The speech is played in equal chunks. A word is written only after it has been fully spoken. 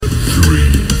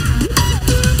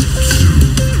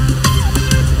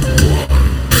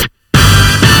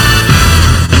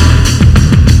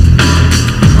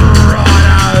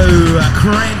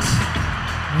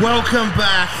Welcome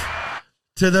back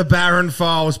to the Baron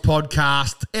Files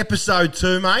podcast, episode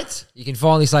 2, mates. You can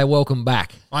finally say welcome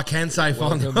back. I can say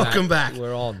finally welcome back.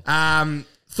 We're on.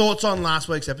 Thoughts on last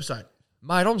week's episode?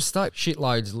 Mate, I'm stoked.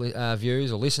 Shitloads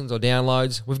views or listens or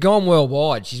downloads. We've gone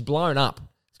worldwide. She's blown up.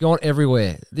 It's gone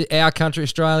everywhere. Our country,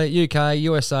 Australia, UK,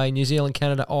 USA, New Zealand,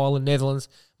 Canada, Ireland, Netherlands,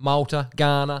 Malta,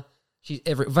 Ghana. She's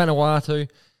Vanuatu. What do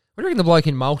you reckon the bloke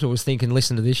in Malta was thinking,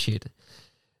 listen to this shit?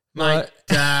 Mate,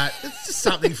 it's just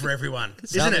something for everyone,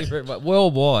 isn't it?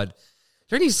 Worldwide. Do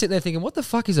you reckon he's sitting there thinking, what the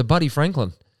fuck is a Buddy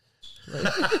Franklin?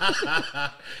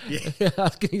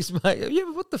 Asking his mate, yeah,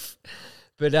 but what the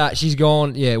But she's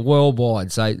gone,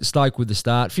 worldwide. So stoked with the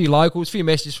start. A few locals, a few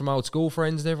messages from old school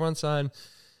friends and everyone saying,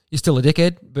 you're still a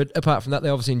dickhead. But apart from that, they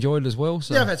obviously enjoyed it as well.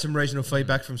 So. Yeah, I've had some regional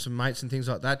feedback from some mates and things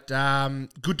like that.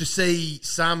 Good to see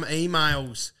some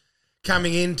emails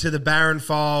coming into the Baron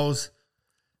Files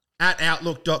at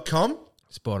outlook.com.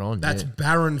 Spot on. That's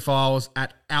Baron Files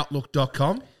at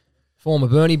outlook.com. Former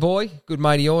Bernie boy, good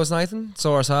mate of yours, Nathan,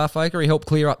 Cyrus Halfaker. He helped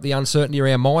clear up the uncertainty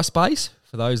around MySpace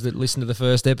for those that listened to the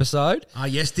first episode.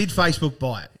 Yes, did Facebook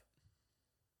buy it?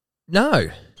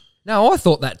 No, I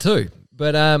thought that too.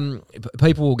 But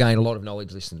people will gain a lot of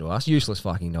knowledge listening to us. Useless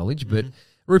fucking knowledge. But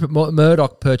Rupert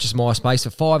Murdoch purchased MySpace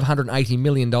for $580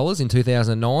 million in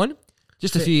 2009.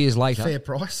 Just a few years later. Fair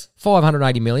price.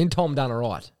 $580 million. Tom done it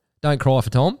right. Don't cry for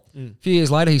Tom. A few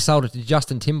years later, he sold it to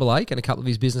Justin Timberlake and a couple of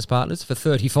his business partners for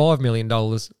 $35 million.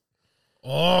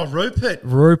 Oh, Rupert.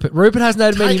 Rupert hasn't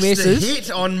had many misses. Takes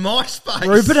the hit on MySpace.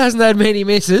 Rupert hasn't had many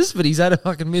misses, but he's had a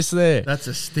fucking miss there. That's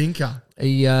a stinker.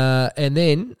 And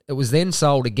then it was then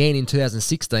sold again in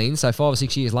 2016, so 5 or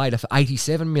 6 years later, for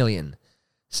 $87 million.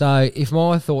 So if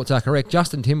my thoughts are correct,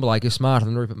 Justin Timberlake is smarter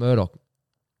than Rupert Murdoch.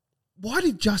 Why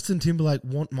did Justin Timberlake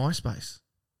want MySpace?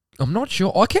 I'm not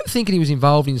sure. I kept thinking he was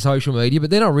involved in social media, but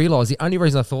then I realised the only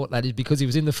reason I thought that is because he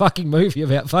was in the fucking movie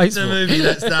about Facebook. The movie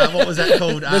that's what was that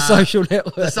called? The Social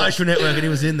Network. The Social Network, and he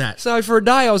was in that. So for a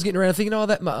day, I was getting around thinking, you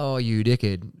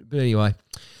dickhead. But anyway,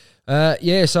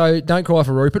 so don't cry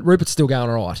for Rupert. Rupert's still going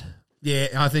all right. Yeah,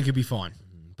 I think he'll be fine.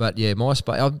 But yeah,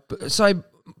 MySpace. So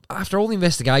after all the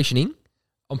investigationing,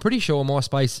 I'm pretty sure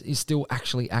MySpace is still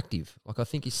actually active. Like, I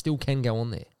think it still can go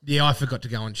on there. Yeah, I forgot to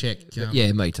go and check. Yeah,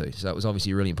 me too. So it was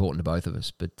obviously really important to both of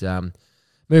us. But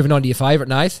moving on to your favourite,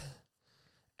 Nath.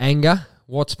 Anger.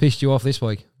 What's pissed you off this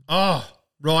week? Oh,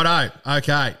 righto.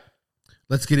 Okay.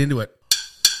 Let's get into it.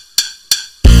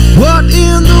 What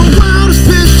in the world has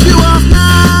pissed you off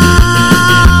now?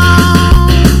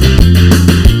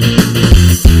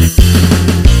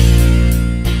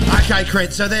 Okay,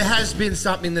 Trent, so there has been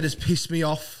something that has pissed me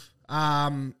off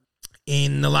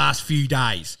in the last few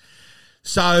days.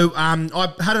 So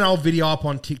I had an old video up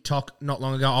on TikTok not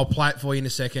long ago. I'll play it for you in a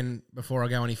second before I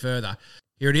go any further.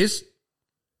 Here it is.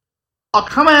 I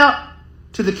come out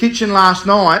to the kitchen last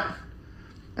night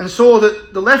and saw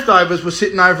that the leftovers were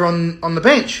sitting over on the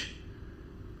bench.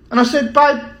 And I said,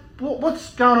 babe,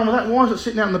 what's going on with that? Why is it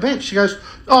sitting out on the bench? She goes,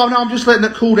 oh, no, I'm just letting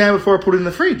it cool down before I put it in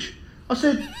the fridge. I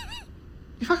said,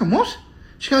 you fucking what?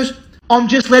 She goes, I'm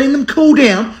just letting them cool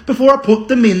down before I put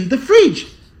them in the fridge.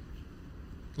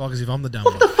 Like as if I'm the dumb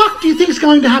What one. the fuck do you think is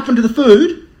going to happen to the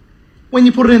food when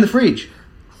you put it in the fridge?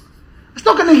 It's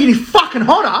not going to get any fucking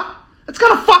hotter. It's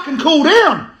going to fucking cool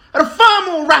down at a far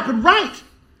more rapid rate.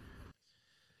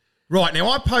 Right, now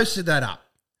I posted that up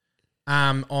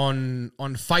on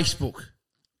Facebook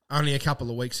only a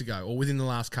couple of weeks ago, or within the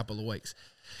last couple of weeks.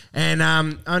 And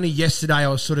only yesterday I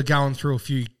was sort of going through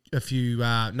a few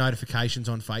notifications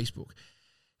on Facebook.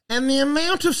 And the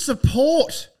amount of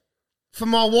support for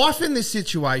my wife in this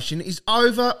situation is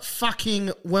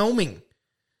over-fucking-whelming.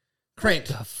 Trent.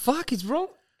 What the fuck is wrong?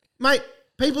 Mate,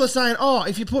 people are saying,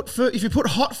 if you put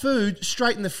hot food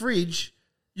straight in the fridge,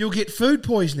 you'll get food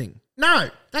poisoning. No,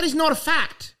 that is not a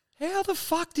fact. How the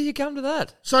fuck do you come to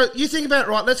that? So you think about it,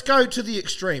 right? Let's go to the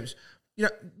extremes. You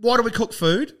know, why do we cook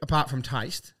food apart from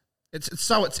taste? It's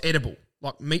so it's edible.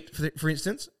 Like meat, for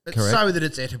instance. It's Correct. so that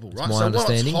it's edible, right? It's my so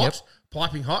understanding, while it's hot,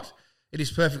 piping hot, it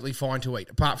is perfectly fine to eat,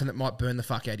 apart from that might burn the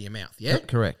fuck out of your mouth, yeah?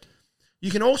 Correct.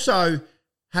 You can also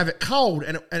have it cold,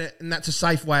 and that's a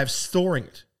safe way of storing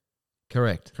it.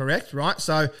 Correct, right?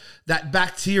 So that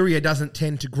bacteria doesn't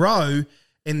tend to grow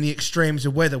in the extremes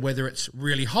of weather, whether it's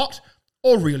really hot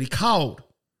or really cold.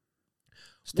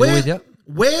 Still with you.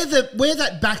 Where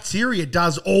that bacteria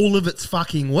does all of its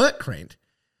fucking work, Trent,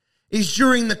 is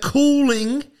during the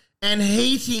cooling and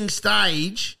heating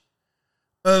stage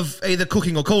of either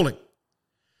cooking or cooling.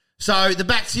 So the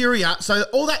bacteria, so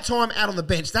all that time out on the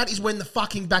bench, that is when the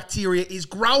fucking bacteria is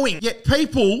growing. Yet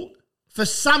people, for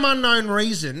some unknown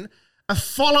reason, are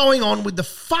following on with the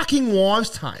fucking wives'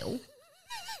 tale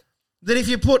that if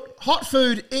you put hot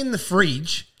food in the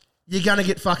fridge, you're going to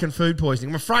get fucking food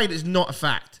poisoning. I'm afraid it's not a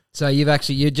fact. So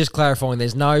you're just clarifying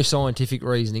there's no scientific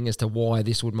reasoning as to why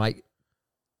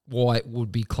it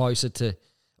would be closer to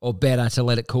or better to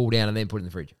let it cool down and then put it in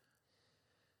the fridge.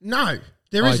 No,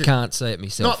 there I isn't. can't see it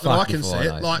myself. Not that I can see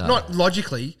it. Not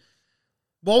logically.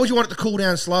 Why would you want it to cool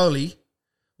down slowly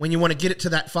when you want to get it to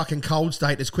that fucking cold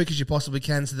state as quick as you possibly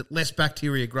can so that less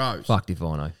bacteria grows? Fucked if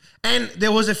I know. And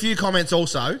there was a few comments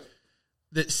also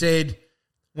that said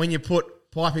when you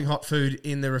put piping hot food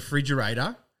in the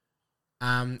refrigerator,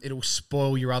 it'll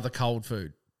spoil your other cold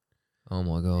food. Oh,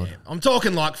 my God. Yeah. I'm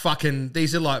talking like fucking,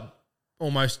 these are like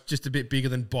almost just a bit bigger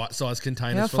than bite-sized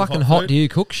containers. How full fucking of hot food. do you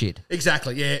cook shit?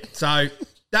 Exactly, yeah. So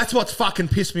that's what's fucking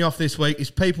pissed me off this week is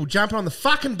people jumping on the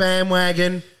fucking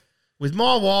bandwagon with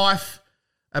my wife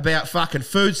about fucking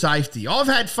food safety. I've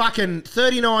had fucking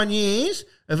 39 years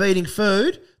of eating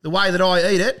food the way that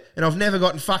I eat it, and I've never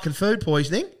gotten fucking food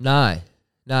poisoning. No,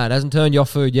 it hasn't turned your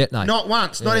food yet, no. Not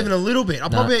once, not even a little bit. I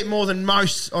probably eat more than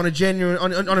most on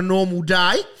a normal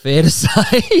day. Fair to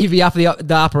say. You'd be up the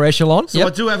upper echelon. So I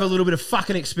do have a little bit of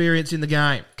fucking experience in the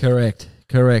game. Correct.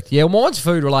 Yeah, well, mine's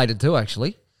food related too,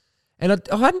 actually. And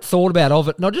I hadn't thought about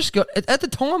it, and I just got, at the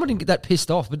time I didn't get that pissed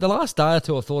off, but the last day or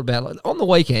two I thought about it. On the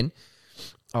weekend,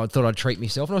 I thought I'd treat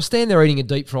myself, and I was standing there eating a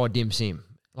deep fried dim sim.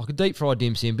 Like a deep fried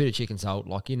dim sim, bit of chicken salt,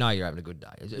 like you're having a good day.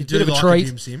 It's You do bit of like a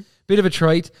dim sim. Bit of a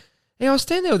treat. Yeah, I was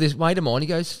standing there with this mate of mine. He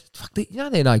goes, "Fuck,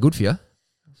 they're no good for you." I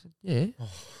said, "Yeah."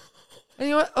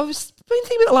 Anyway, I was been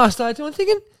thinking about it last night too. I'm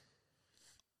thinking,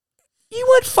 you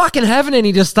weren't fucking having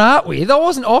any to start with. I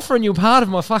wasn't offering you part of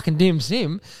my fucking dim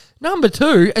sim. Number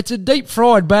two, it's a deep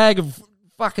fried bag of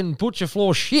fucking butcher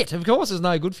floor shit. Of course, it's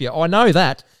no good for you. I know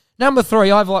that. Number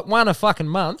three, I've like won a fucking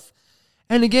month,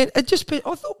 and again, I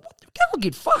thought, go and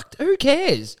get fucked. Who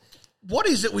cares? What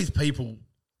is it with people?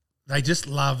 They just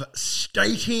love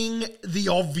stating the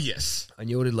obvious. I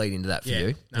knew it would lead into that for Yeah,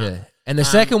 you. no. Yeah. And the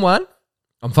second one,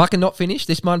 I'm fucking not finished.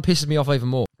 This one pisses me off even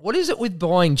more. What is it with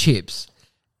buying chips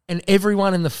and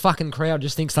everyone in the fucking crowd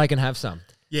just thinks they can have some?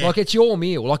 Yeah. Like it's your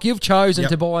meal. Like you've chosen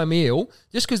Yep. to buy a meal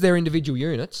just because they're individual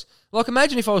units. Like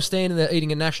imagine if I was standing there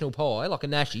eating a national pie, like a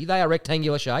nashi. They are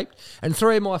rectangular shaped, and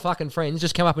three of my fucking friends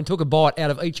just come up and took a bite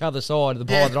out of each other side of the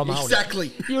pie that I'm holding.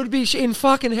 Exactly. You would be in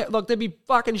fucking like there'd be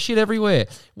fucking shit everywhere.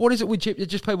 What is it with chips?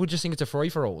 It's just people just think it's a free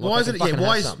for all. Why is it? Yeah.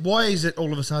 Why is it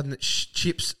all of a sudden that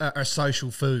chips are social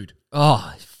food?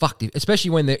 Oh, fuck it.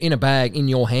 Especially when they're in a bag in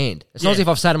your hand. It's not as if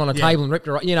I've sat them on a table and ripped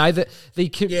it. You know,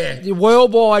 the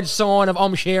worldwide sign of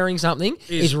I'm sharing something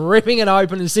is ripping it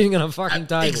open and sitting on a fucking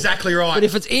table. Exactly right. But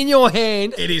if it's in your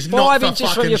hand, it is 5 not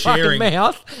inches for from your sharing. fucking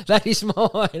mouth, that is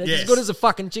mine. It's Yes. as good as a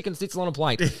fucking chicken schnitzel on a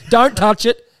plate. Don't touch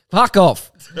it. Fuck off.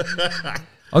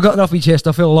 I got it off my chest.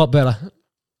 I feel a lot better.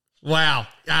 Wow.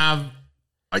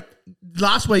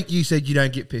 Last week you said you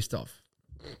don't get pissed off.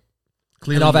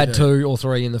 Clearly And I've you had do. 2 or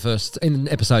 3 in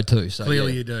episode 2. So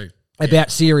Clearly yeah. you do. About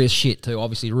serious shit too.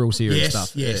 Obviously, real serious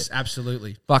stuff. Yes, Yeah.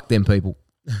 absolutely. Fuck them people.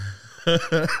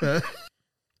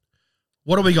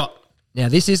 What do we got? Now,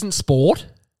 this isn't sport.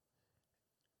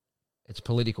 It's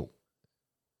political.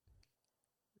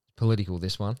 Political,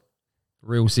 this one.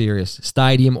 Real serious.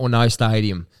 Stadium or no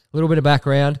stadium. A little bit of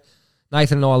background.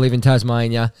 Nathan and I live in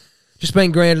Tasmania. Just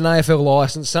been granted an AFL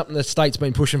licence, something the state's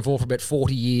been pushing for about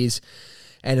 40 years.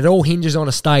 And it all hinges on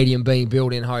a stadium being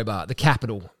built in Hobart, the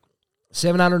capital.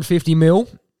 750 mil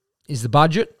is the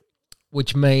budget,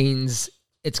 which means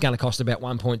it's going to cost about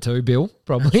 1.2 bill,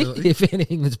 probably, Absolutely. if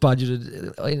anything that's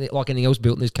budgeted, like anything else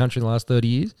built in this country in the last 30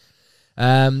 years.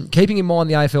 Keeping in mind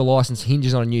the AFL licence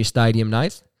hinges on a new stadium,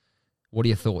 Nath. What are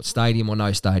your thoughts? Stadium or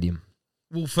no stadium?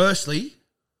 Well, firstly,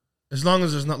 as long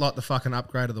as it's not like the fucking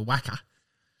upgrade of the Wacker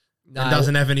No, and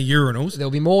doesn't have any urinals. there'll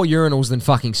be more urinals than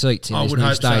fucking seats in I this would new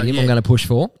hope so, stadium yeah. I'm going to push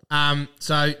for.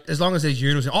 So as long as there's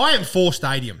urinals, I am for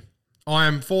stadium.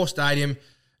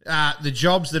 The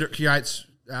jobs that it creates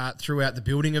throughout the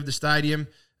building of the stadium,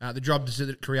 the jobs that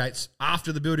it creates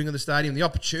after the building of the stadium, the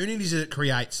opportunities that it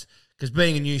creates, because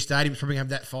being a new stadium, it's probably going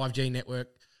to have that 5G network,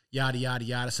 yada, yada,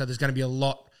 yada. So there's going to be a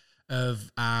lot of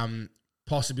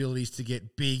possibilities to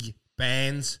get big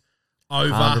bands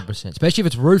over 100%. Especially if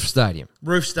it's roof stadium.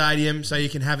 roof stadium, so you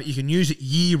can have it. You can use it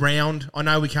year round. I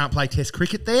know we can't play Test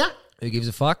cricket there. Who gives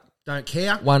a fuck? Don't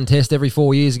care. One test every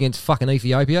 4 years against fucking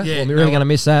Ethiopia. Yeah, well, we're no really one- going to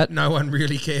miss that. No one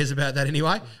really cares about that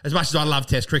anyway. As much as I love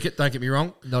Test cricket, don't get me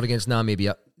wrong. Not against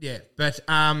Namibia. Yeah, but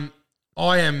I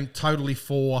am totally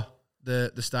for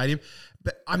the stadium,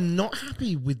 but I'm not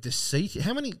happy with the seat.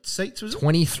 How many seats was it?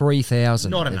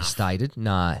 23,000 Not they've enough. stated.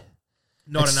 No.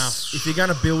 Not It's- enough. If you're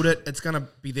going to build it, it's going to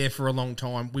be there for a long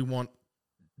time. We want...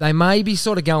 They may be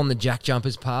sort of going the Jack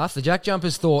Jumpers path. The Jack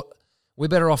Jumpers thought we're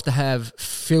better off to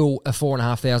fill a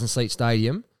 4,500 seat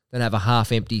stadium than have a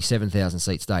half-empty 7,000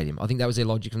 seat stadium. I think that was their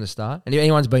logic from the start. And if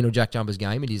anyone's been to a Jack Jumpers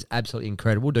game, it is absolutely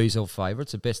incredible. Do yourself a favour.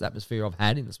 It's the best atmosphere I've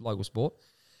had in this local sport.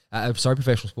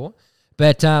 Professional sport.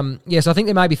 But, yes, I think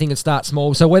they may be thinking start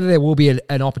small. So whether there will be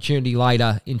an opportunity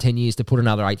later in 10 years to put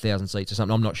another 8,000 seats or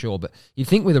something, I'm not sure. But you'd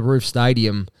think with a roof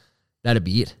stadium, that'd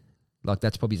be it. Like,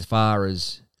 that's probably as far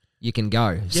as you can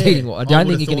go. Yeah, Seating. I don't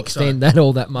think you can extend that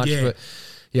all that much. Yeah. But,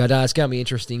 yeah, no, it's going to be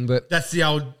interesting. But That's the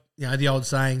old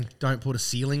saying, don't put a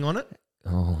ceiling on it.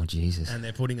 oh, Jesus. And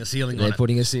they're putting a ceiling on They're it.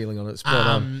 putting a ceiling on it. Spot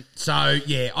on. So,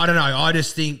 yeah, I don't know. I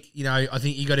just think, I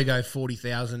think you got to go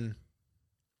 40,000.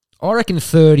 I reckon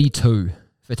 32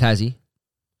 for Tassie.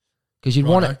 Because you'd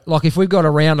want it, like if we've got a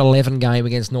round 11 game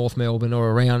against North Melbourne or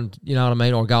around, you know what I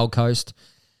mean, or Gold Coast,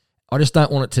 I just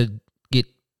don't want it to get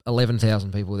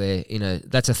 11,000 people there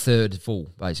that's a third full,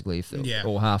 basically,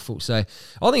 or half full. So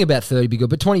I think about 30 would be good.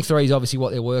 But 23 is obviously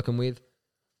what they're working with.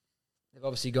 They've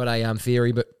obviously got a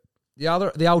theory, but the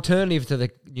alternative to the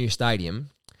new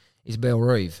stadium is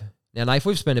Belrive. Now, Nath,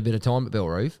 we've spent a bit of time at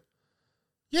Belrive.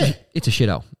 Yeah. It's a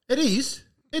shithole. It is.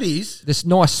 It is. This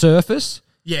nice surface.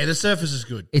 Yeah, the surface is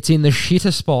good. It's in the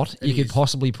shittest spot you could is.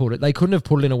 possibly put it. They couldn't have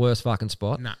put it in a worse fucking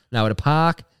spot. No. No, at a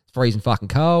park. It's freezing fucking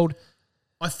cold.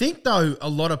 I think, though, a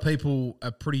lot of people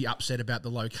are pretty upset about the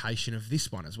location of this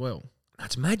one as well.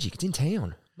 That's magic. It's in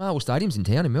town. Marvel Stadium's in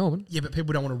town in Melbourne. Yeah, but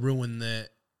people don't want to ruin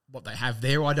what they have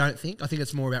there, I don't think. I think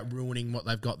it's more about ruining what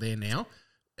they've got there now.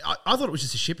 I thought it was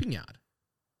just a shipping yard.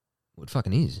 Well, it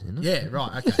fucking is, isn't it? Yeah,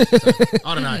 right, okay. So,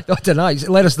 I don't know. I don't know.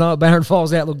 Let us know at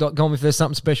BaronFilesOutlook.com if there's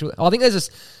something special. I think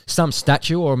there's some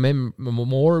statue or a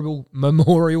memorial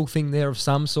thing there of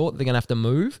some sort they're going to have to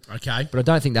move. Okay. But I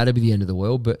don't think that'll be the end of the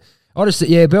world. But I just,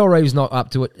 yeah, Belrive's not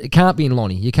up to it. It can't be in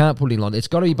Lonnie. You can't put it in Lonnie. It's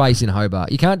got to be based in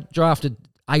Hobart. You can't draft an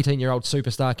 18-year-old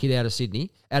superstar kid out of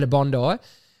Sydney, out of Bondi,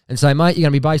 and say, mate, you're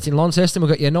going to be based in Launceston. We've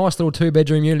got you a nice little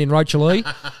 2-bedroom unit in Rochalee.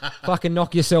 Fucking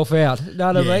knock yourself out. Know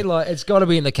what I mean? Like, it's got to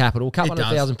be in the capital. A couple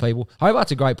 100,000 people.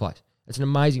 Hobart's a great place. It's an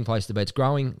amazing place to be. It's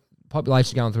growing.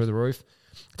 Population's going through the roof.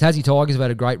 Tassie Tigers have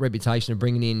had a great reputation of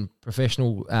bringing in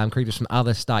professional cricketers from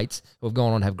other states who have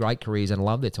gone on to have great careers and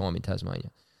love their time in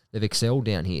Tasmania. They've excelled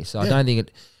down here. So I don't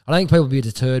think people will be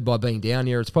deterred by being down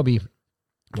here. It's probably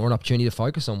more an opportunity to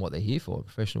focus on what they're here for,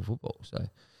 professional football. So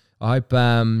I hope...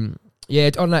 I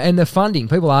don't know. And the funding,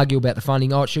 people argue about the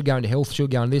funding. Oh, it should go into health,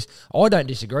 should go into this. I don't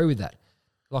disagree with that.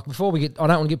 Like, I don't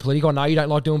want to get political. I know you don't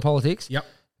like doing politics. Yep.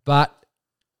 But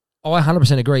I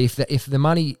 100% agree. If the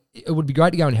money, it would be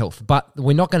great to go in health, but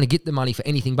we're not going to get the money for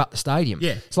anything but the stadium.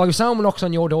 Yeah. It's like if someone knocks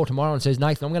on your door tomorrow and says,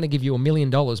 Nathan, I'm going to give you $1 million,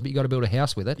 but you got to build a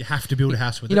house with it. You have to build a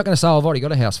house with You're not going to say, I've already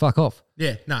got a house. Fuck off.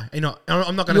 Yeah, no, you're not.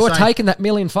 I'm not going to say... You're taking that $1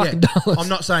 million fucking dollars. I'm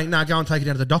not saying, no, go and take it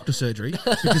down to the doctor's surgery,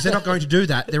 because they're not going to do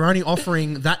that. They're only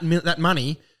offering that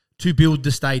money to build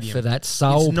the stadium. For that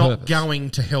sole It's not purpose.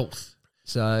 going to health.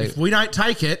 So if we don't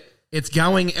take it, it's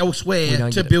going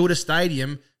elsewhere to build a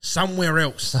stadium somewhere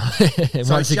else. So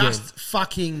just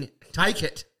fucking take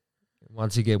it.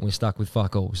 Once again, we're stuck with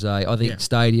fuck all. So I think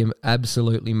stadium,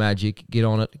 absolutely magic. Get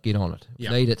on it.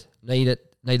 Yep. Need it.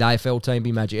 Need the AFL team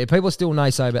be magic. If people still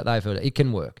naysay about the AFL, it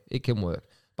can work.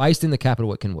 Based in the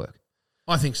capital, it can work.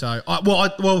 I think so.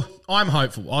 I'm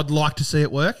hopeful. I'd like to see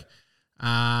it work.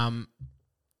 And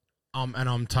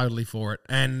I'm totally for it.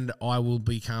 And I will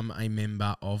become a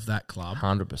member of that club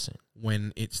 100%.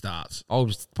 when it starts. I'll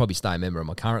just probably stay a member of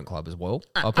my current club as well.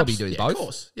 I'll probably do both, of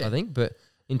course. Yeah. I think. But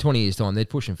in 20 years' time, they're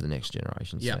pushing for the next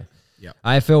generation. Yeah. So. Yeah.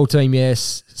 AFL team,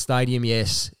 yes. Stadium,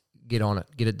 yes. Get on it.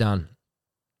 Get it done.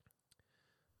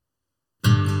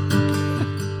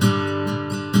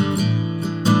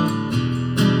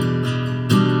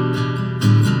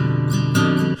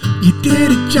 You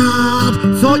did a job,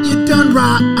 thought you'd done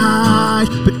right,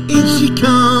 but in she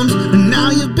comes, and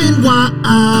now you've been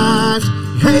wiped.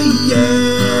 Hey,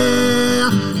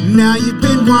 yeah, now you've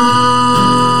been wiped.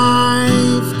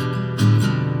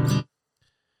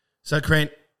 So,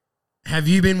 Crent, have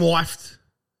you been wifed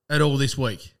at all this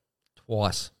week?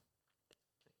 Twice.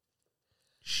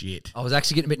 Shit. I was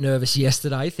actually getting a bit nervous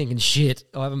yesterday, thinking, shit,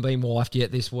 I haven't been wifed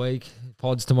yet this week.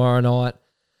 Pod's tomorrow night.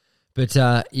 But,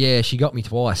 she got me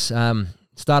twice.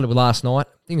 Started with last night.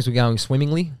 Things were going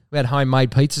swimmingly. We had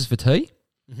homemade pizzas for tea.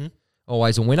 Mm-hmm.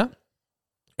 Always a winner.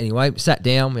 Anyway, sat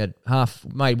down. We had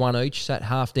made one each, sat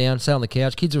half down, sat on the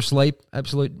couch. Kids are asleep.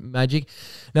 Absolute magic.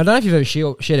 Now, I don't know if you've ever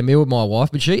shared a meal with my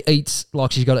wife, but she eats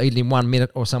like she's got to eat it in 1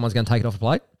 minute or someone's going to take it off a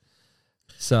plate.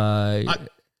 So...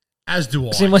 as do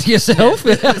I. Similar to yourself.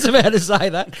 I was about to say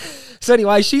that. So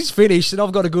anyway, she's finished and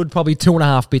I've got a good probably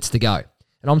 2.5 bits to go.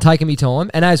 And I'm taking me time.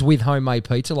 And as with homemade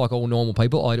pizza, like all normal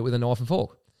people, I eat it with a knife and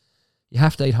fork. You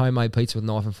have to eat homemade pizza with a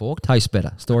knife and fork. Tastes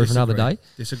better. Story for another day.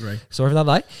 Disagree. Story for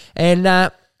another day.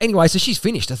 And anyway, so she's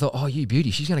finished. I thought, oh, you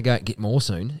beauty. She's going to go and get more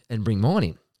soon and bring mine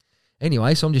in.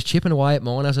 Anyway, so I'm just chipping away at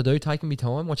mine as I do, taking me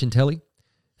time, watching telly.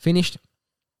 Finished.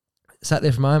 Sat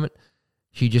there for a moment.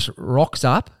 She just rocks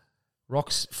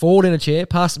forward in a chair,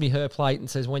 passes me her plate and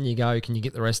says, when you go, can you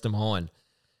get the rest of mine?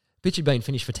 Bitch had been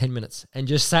finished for 10 minutes and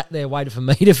just sat there waiting for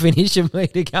me to finish and me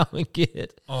to go and get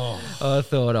it. Oh. I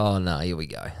thought, oh, no, here we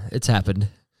go. It's happened.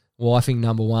 Wifing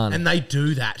number one. And they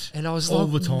do that And I was all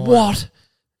like, the time. what?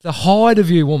 The hide of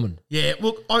you, woman. Yeah,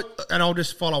 look, I'll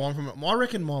just follow on from it. I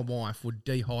reckon my wife would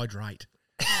dehydrate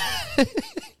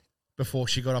before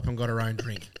she got up and got her own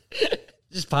drink.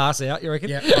 Just pass out, you reckon?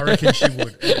 Yeah, I reckon she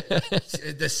would.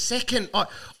 The second I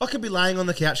could be laying on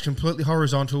the couch completely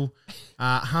horizontal,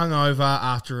 hungover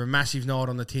after a massive night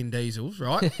on the tin diesels,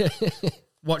 right?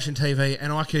 Watching TV,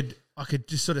 and I could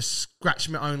just sort of scratch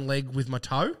my own leg with my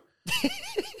toe,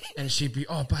 and she'd be,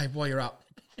 oh babe, while you're up,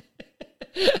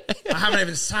 I haven't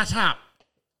even sat up.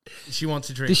 She wants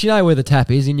a drink. Does she know where the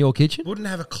tap is in your kitchen? Wouldn't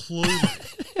have a clue.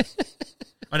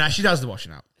 Oh no, she does the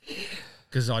washing up.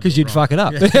 Because you'd fuck it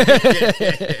up.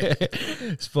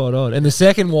 Spot on. And the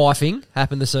second wifing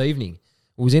happened this evening.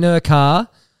 Was in her car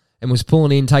and was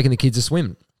pulling in, taking the kids to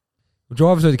swim. We're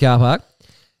driving through the car park.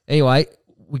 Anyway,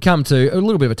 we come to a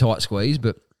little bit of a tight squeeze,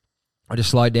 but I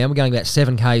just slowed down. We're going about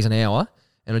 7 k's an hour,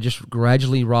 and I just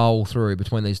gradually roll through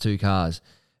between these two cars.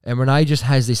 And Renee just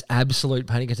has this absolute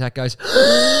panic attack, goes,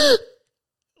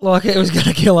 like it was going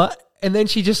to kill her. And then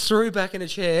she just threw back in a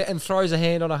chair and throws a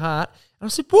hand on her heart. And I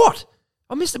said, what?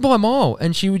 I missed it by a mile.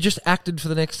 And she just acted for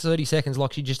the next 30 seconds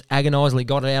like she just agonisingly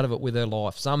got out of it with her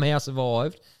life. Somehow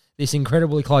survived this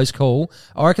incredibly close call.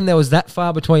 I reckon there was that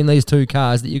far between these two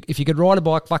cars that if you could ride a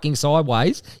bike fucking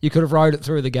sideways, you could have rode it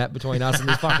through the gap between us and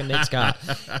this fucking next car.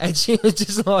 And she was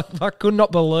just like, I could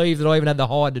not believe that I even had the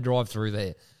hide to drive through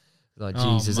there. Like,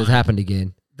 Jesus, it's happened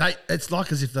again. It's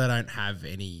like as if they don't have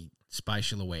any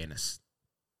spatial awareness.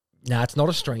 No, it's not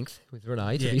a strength with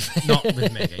Renee, to be fair. Not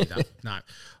with Meg either. No.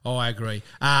 Oh, I agree.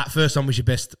 First one was your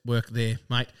best work there,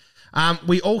 mate.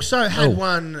 We also had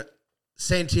one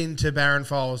sent in to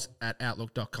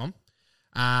baronfiles@outlook.com.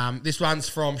 This one's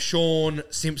from Sean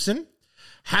Simpson.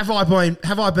 Have I been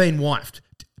wifed?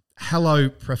 Hello,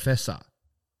 Professor.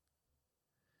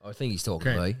 I think he's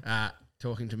talking to me.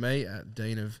 Talking to me,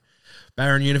 Dean of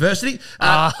Baron University.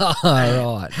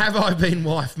 Right. Have I been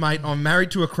wifed, mate? I'm married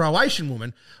to a Croatian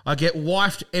woman. I get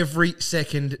wifed every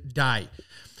second day.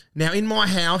 Now, in my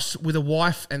house with a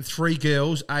wife and 3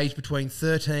 girls aged between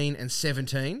 13 and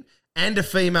 17 and a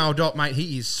female dot, mate,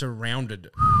 he is surrounded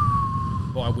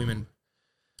by women.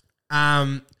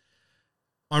 I'm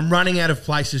running out of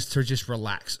places to just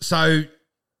relax. So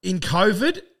in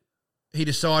COVID, he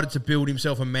decided to build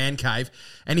himself a man cave,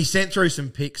 and he sent through some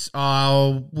pics.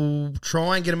 We'll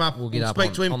try and get him up. We'll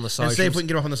speak to him on the and see if we can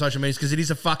get off on the social medias, because it is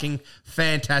a fucking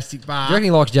fantastic bar. Do you reckon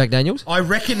he likes Jack Daniels? I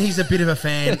reckon he's a bit of a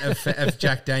fan of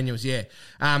Jack Daniels, yeah.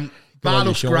 Bar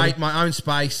looks great, my own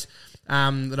space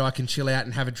that I can chill out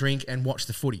and have a drink and watch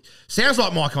the footy. Sounds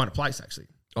like my kind of place, actually.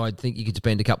 I think you could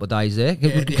spend a couple of days there.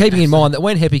 Keeping in mind that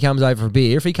when Heppy comes over for a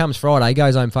beer, if he comes Friday, he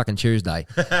goes home fucking Tuesday.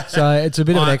 So it's a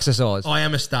bit of an exercise. I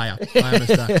am a stayer.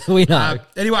 We know.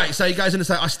 Anyway, so he goes in to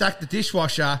say, I stacked the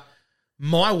dishwasher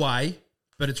my way,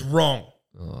 but it's wrong.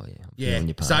 Oh, yeah.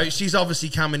 Yeah. So she's obviously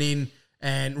coming in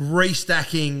and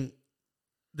restacking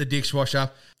the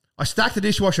dishwasher. I stacked the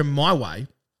dishwasher my way.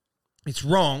 It's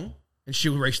wrong, and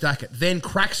she'll restack it. Then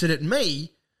cracks it at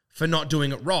me for not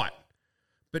doing it right.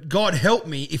 But God help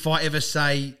me if I ever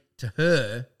say to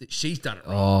her that she's done it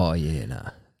wrong. Oh, yeah,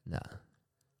 no.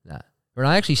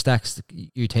 Renee actually stacks the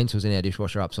utensils in our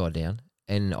dishwasher upside down,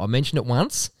 and I mentioned it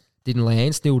once, didn't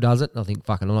land, still does it, and I think,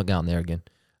 fucking, I'm not going there again.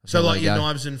 So like your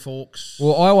knives and forks?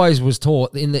 Well, I always was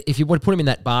taught, if you would put them in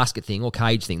that basket thing or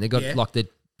cage thing, they got like the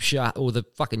or the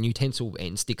fucking utensil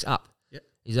end sticks up. Yep.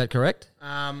 Is that correct?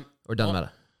 Or it doesn't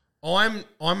matter?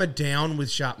 I'm a down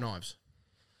with sharp knives.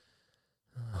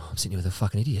 Oh, I'm sitting here with a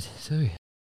fucking idiot too.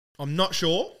 I'm not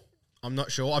sure.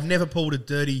 I've never pulled a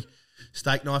dirty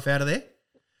steak knife out of there.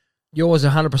 Yours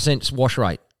 100% wash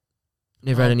rate.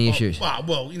 Never had any issues.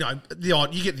 Well, you know,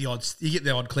 you get the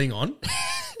odd cling on.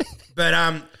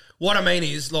 But what I mean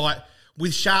is, like,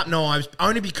 with sharp knives,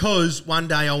 only because one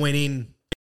day I went in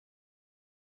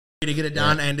to get it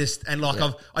done, and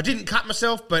I didn't cut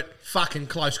myself, but fucking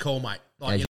close call, mate.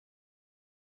 Like,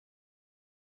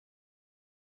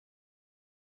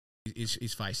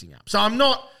 is facing up. So I'm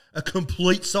not a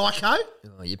complete psycho.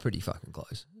 Oh, you're pretty fucking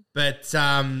close. But,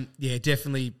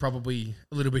 definitely probably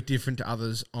a little bit different to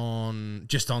others on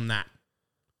that.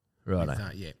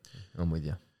 Right. Yeah. I'm with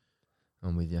you.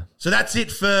 I'm with you. So that's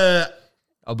it for...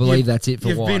 I believe that's it for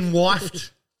You've wife. been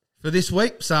wifed for this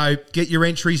week. So get your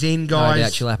entries in, No guys.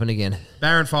 doubt she'll happen again.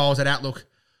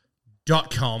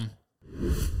 baronfiles@outlook.com.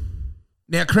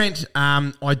 Now, Trent,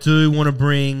 I want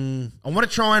to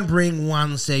try and bring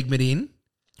one segment in.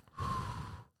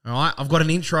 All right, I've got an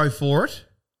intro for it.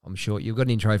 I'm sure you've got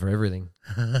an intro for everything.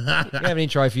 You have an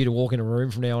intro for you to walk in a room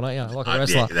from now on, don't you? Like a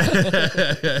wrestler.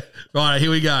 Yeah. Right,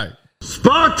 here we go.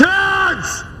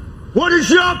 Spartans! What is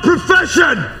your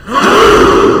profession?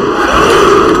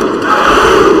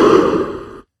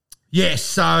 Yes,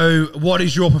 so what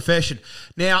is your profession?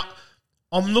 Now,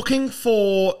 I'm looking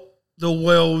for the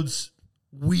world's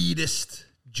weirdest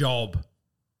job.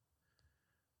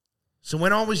 So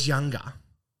when I was younger,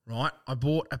 right, I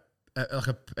bought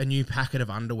a new packet of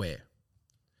underwear.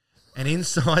 And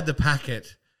inside the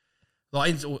packet,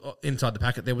 inside the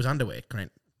packet, there was underwear,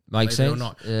 Trent. Makes Believe it sense. or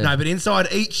not. Yeah. No, but inside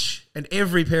each and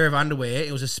every pair of underwear,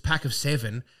 it was a pack of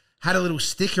 7, had a little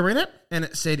sticker in it, and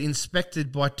it said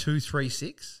inspected by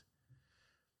 236.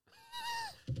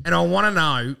 And I want to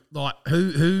know, like,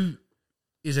 who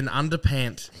is an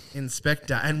underpant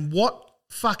inspector, and what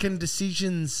fucking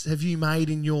decisions have you made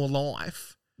in your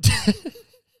life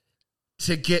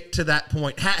to get to that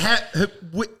point?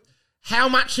 How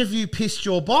much have you pissed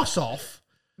your boss off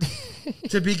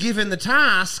to be given the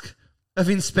task of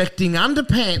inspecting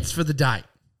underpants for the day?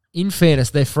 In fairness,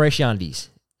 they're fresh undies.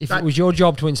 If it was your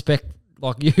job to inspect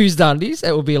like used undies,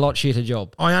 it would be a lot shitter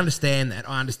job. I understand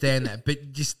that.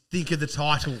 But just think of the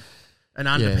title, an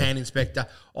underpant inspector.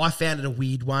 I found it a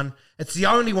weird one. It's the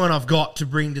only one I've got to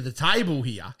bring to the table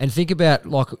here. And think about,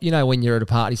 like, you know, when you're at a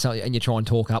party something and you try and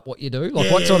talk up what you do.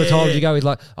 Like, what sort of time do you go with,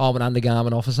 like, oh, I'm an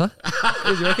undergarment officer?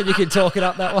 Do you reckon you can talk it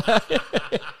up that way?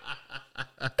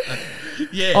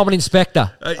 Yeah. I'm an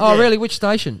inspector. yeah. Really? Which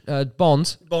station?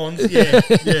 Bonds. Bonds, yeah.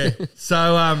 So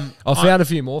I found a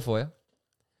few more for you.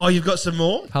 Oh, you've got some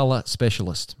more? Colour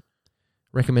specialist.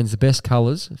 Recommends the best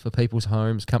colours for people's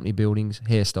homes, company buildings,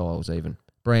 hairstyles even.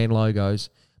 Brand logos.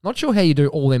 Not sure how you do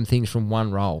all them things from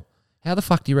one role. How the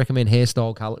fuck do you recommend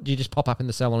hairstyle colour? Do you just pop up in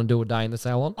the salon and do a day in the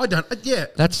salon? I don't. Yeah.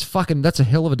 That's a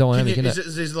hell of a dynamic, isn't it?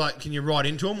 Is like, can you write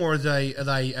into them, or are they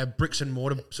a bricks and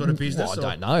mortar sort of business? Well, I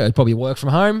don't know. It'd probably work from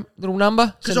home. Little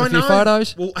number. Send a few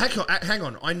photos. Well, hang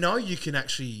on. I know you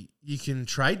can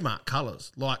trademark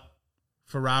colours. Like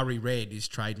Ferrari red is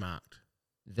trademarked.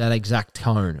 That exact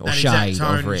tone or That shade exact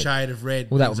tone of red. And shade of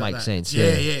red. Well, that would like make sense.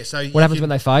 Yeah, Yeah. yeah. So What happens when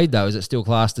they fade, though? Is it still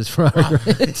classed as Ferrari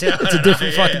red? It's a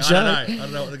different fucking shade. I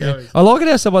don't know what the go is. I like it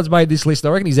how someone's made this list. I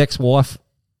reckon his ex-wife,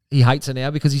 he hates her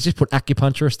now because he's just put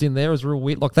acupuncturist in there as real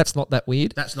weird. Like, that's not that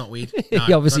weird. That's not weird. He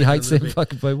No, obviously not hates even a them little bit.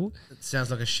 fucking people. It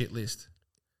sounds like a shit list.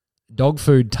 Dog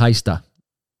food taster.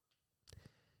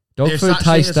 Dog There's food such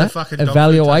thing as a taster fucking dog food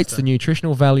evaluates taster. the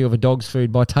nutritional value of a dog's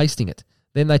food by tasting it.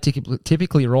 Then they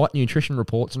typically write nutrition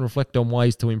reports and reflect on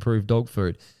ways to improve dog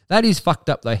food. That is fucked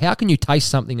up, though. How can you taste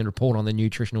something and report on the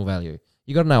nutritional value?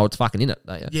 You got to know what's fucking in it,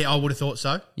 don't you? Yeah, I would have thought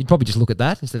so. You'd probably just look at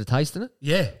that instead of tasting it.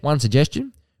 Yeah. One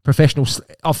suggestion: professional.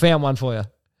 I found one for you.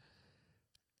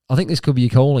 I think this could be your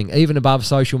calling, even above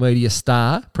social media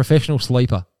star, professional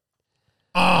sleeper.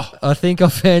 Oh, I think I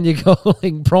found your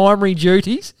calling. Primary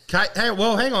duties.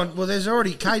 hang on. Well, there's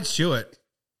already Cade Stewart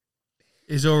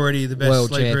is already the best World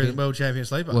sleeper, champion. world champion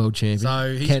sleeper. World champion.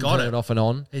 So he's Can got turn it. off and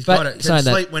on. He's But got it. Can saying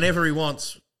that, sleep whenever he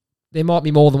wants. there might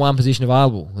be more than one position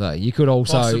available, though. You could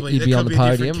also Possibly. you'd There be could on the be a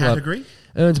different podium. category.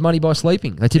 Earns money by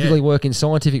sleeping. They typically work in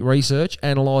scientific research,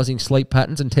 analysing sleep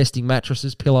patterns and testing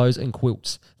mattresses, pillows and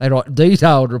quilts. They write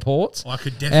detailed reports I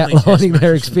could definitely outlining test their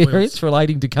mattresses and experience quilts.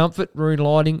 relating to comfort, room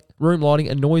lighting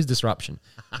and noise disruption.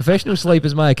 Professional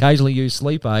sleepers may occasionally use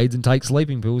sleep aids and take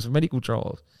sleeping pills for medical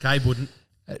trials. Cade wouldn't.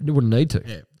 They wouldn't need to.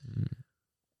 Yeah.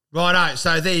 Righto.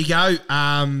 So there you go.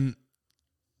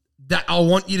 That I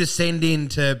want you to send in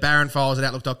to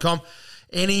baronfiles@outlook.com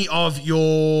any of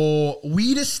your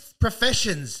weirdest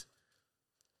professions,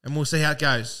 and we'll see how it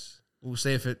goes. We'll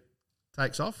see if it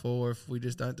takes off or if we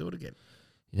just don't do it again.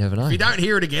 You never know. If you don't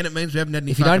hear it again, it means we haven't had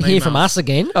any. If you don't fucking hear from emails. us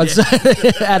again, I'd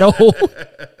say at all.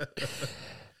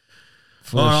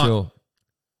 For All right. sure.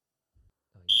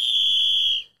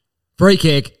 Free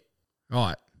kick.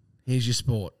 Right, here's your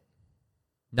sport.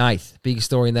 Nath, big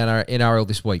story in that NRL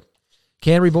this week.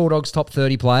 Canterbury Bulldogs top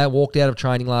 30 player walked out of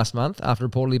training last month after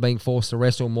reportedly being forced to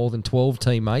wrestle more than 12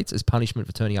 teammates as punishment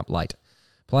for turning up late.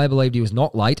 Player believed he was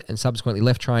not late and subsequently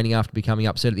left training after becoming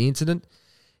upset at the incident.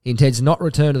 He intends to not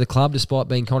return to the club despite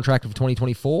being contracted for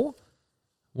 2024.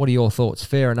 What are your thoughts?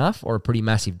 Fair enough or a pretty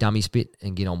massive dummy spit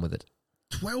and get on with it?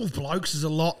 12 blokes is a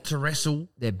lot to wrestle.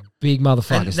 They're big And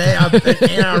motherfuckers.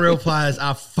 NRL players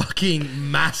are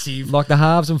fucking massive. Like the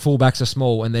halves and fullbacks are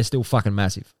small and they're still fucking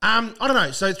massive. I don't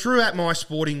know. So throughout my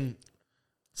sporting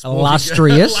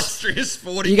Illustrious.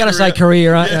 sporting You're going to say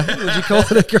career, aren't you? Would you call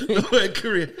it a career? The word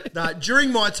career. No,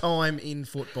 during my time in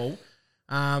football,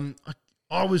 I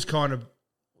was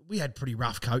we had pretty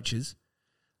rough coaches.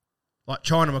 Like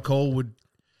China McCall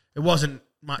it wasn't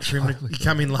much for him to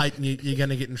come in late and you're going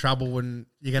to get in trouble and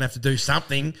you're going to have to do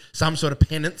something, some sort of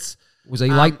penance. Was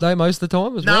he late though most of the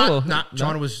time as well? No,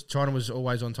 China was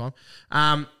always on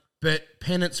time. But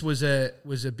penance was a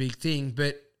big thing.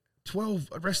 But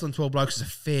wrestling 12 blokes is a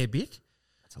fair bit.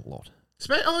 That's a lot.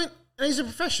 I mean, and he's a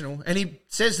professional, and he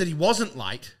says that he wasn't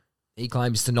late. He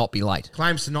claims to not be late.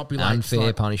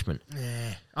 Unfair punishment.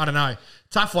 Yeah, I don't know.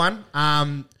 Tough one.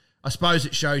 I suppose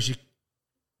it shows you.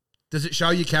 Does it show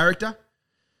your character?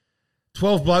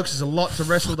 12 blokes is a lot to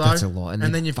wrestle, though. That's a lot.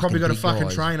 And then you've probably got to fucking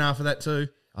guys. train after that, too.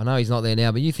 I know he's not there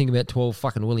now, but you think about 12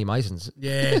 fucking Willie Masons.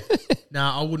 Yeah. No,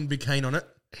 I wouldn't be keen on it.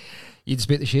 You'd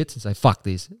spit the shits and say, fuck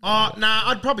this. Oh, no,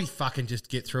 I'd probably fucking just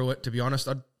get through it, to be honest.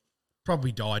 I'd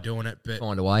probably die doing it, but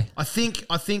Find a way. I think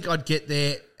I'd get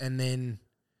there and then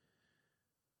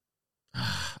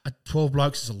 12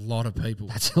 blokes is a lot of people.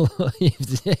 That's a lot.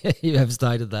 You have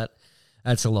stated that.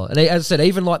 That's a lot. And as I said,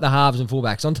 even like the halves and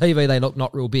fullbacks, on TV they're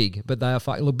not real big, but they are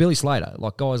fucking... Look, Billy Slater,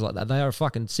 like guys like that, they are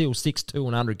fucking still 6'2" and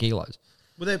 100 kilos.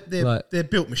 Well, they're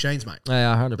built machines, mate. They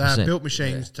are 100%. They're built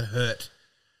machines to hurt.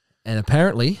 And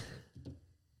apparently,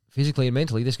 physically and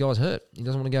mentally, this guy's hurt. He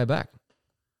doesn't want to go back.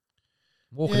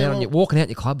 Walking out in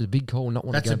your club is a big call and not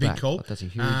want to go back. That's a big call. Like, that's a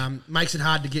huge... Makes it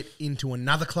hard to get into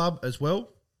another club as well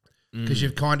because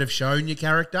you've kind of shown your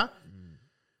character.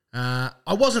 I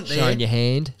wasn't there. Showing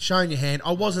your hand.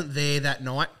 I wasn't there that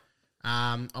night.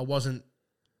 I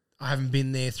haven't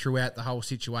been there throughout the whole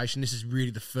situation. This is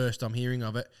really the first I'm hearing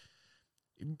of it.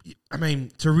 I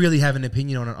mean, to really have an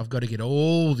opinion on it, I've got to get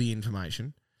all the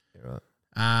information. You're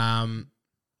right.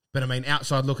 But I mean,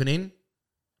 outside looking in,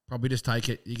 probably just take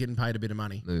it. You're getting paid a bit of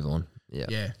money. Move on.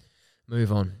 Yeah.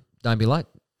 Move on. Don't be late.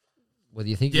 Whether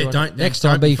you think next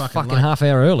don't time be fucking half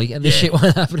hour early and this shit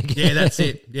won't happen again. Yeah, that's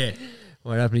it. Yeah.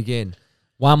 Won't happen again.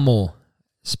 One more.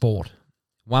 Sport.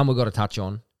 One we've got to touch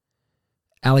on.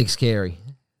 Alex Carey.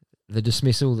 The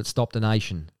dismissal that stopped a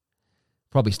nation.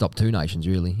 Probably stopped two nations,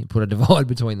 really. It put a divide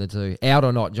between the two. Out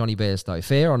or not, Johnny Bairstow?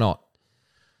 Fair or not?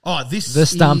 Oh, the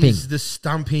stumping. Is the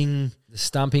stumping. The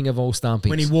stumping of all stumpings.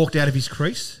 When he walked out of his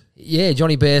crease? Yeah,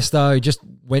 Johnny Bairstow just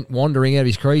went wandering out of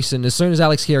his crease, and as soon as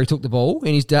Alex Carey took the ball,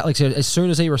 as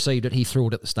soon as he received it, he threw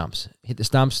it at the stumps. Hit the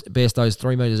stumps, Bairstow's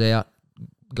 3 metres out,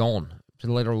 gone, to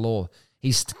the letter of the law.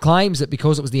 He claims that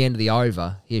because it was the end of the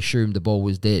over, he assumed the ball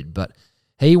was dead, but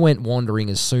he went wandering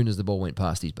as soon as the ball went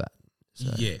past his bat. So.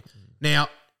 Yeah. Now,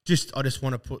 I just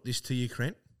want to put this to you,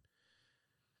 Trent.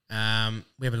 We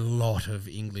have a lot of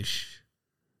English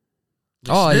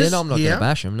Oh, yeah, no, I'm not going to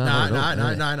bash them. No.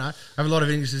 I have a lot of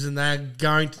Englishes, and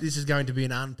this is going to be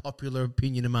an unpopular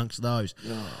opinion amongst those.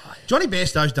 Oh. Johnny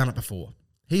Bairstow's done it before.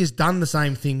 He has done the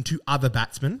same thing to other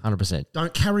batsmen. 100%.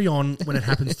 Don't carry on when it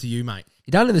happens to you, mate.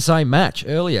 He done it in the same match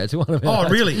earlier to one of our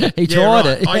mates. Really? He tried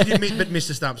it. Oh, he did, but missed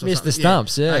the stumps. Missed the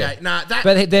stumps, yeah. Okay,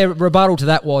 but their rebuttal to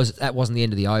that wasn't the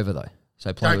end of the over, though.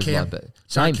 So play was care. Like,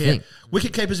 same thing.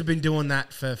 Wicket keepers have been doing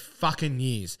that for fucking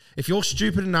years. If you're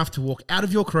stupid enough to walk out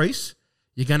of your crease,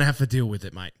 you're going to have to deal with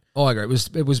it, mate. Oh, I agree.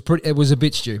 It was a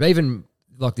bit stupid. Even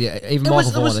Michael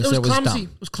Vaughan, they said it was clumsy.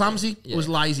 dumb. It was clumsy. Yeah. It was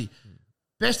lazy.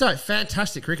 Bairstow,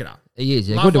 fantastic cricketer. He is.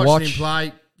 Yeah, love good to watch. Him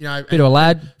play. You know, bit of a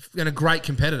lad and a great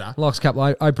competitor. Likes a couple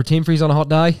of Oprah Timfries on a hot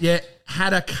day. Yeah,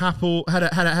 had a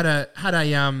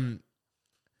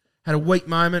weak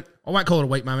moment. I won't call it a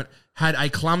weak moment. Had a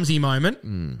clumsy moment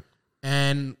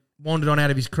and wandered on out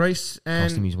of his crease and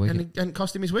cost him his wicket. And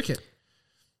cost him his wicket.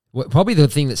 Well, probably the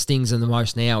thing that stings them the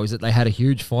most now is that they had a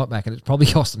huge fight back, and it's probably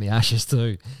cost them the Ashes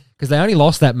too, because they only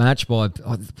lost that match by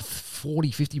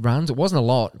 40, 50 runs. It wasn't a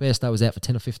lot. Bairstow was out for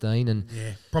 10 or 15. And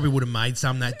yeah, probably would have made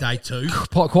some that day too.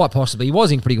 Quite possibly. He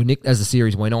was in pretty good nick as the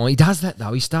series went on. He does that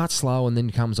though. He starts slow and then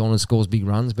comes on and scores big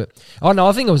runs. But, I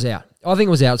think it was out.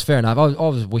 It's fair enough. I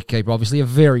was a wicketkeeper, obviously, a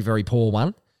very, very poor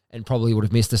one, and probably would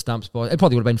have missed the stumps by... It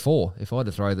probably would have been 4 if I'd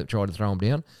have tried to throw him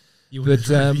down. I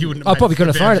probably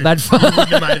couldn't have thrown it that far. You wouldn't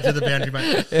have made it to the boundary,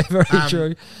 mate. Yeah, very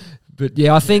true. But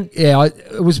yeah, I think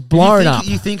it was blown up.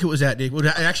 You think it was out, Dick? Well,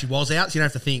 it actually was out, so you don't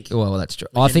have to think. Well, that's true.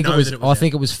 I think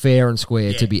it was fair and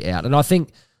square to be out, and I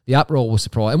think the uproar was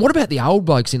surprising. And what about the old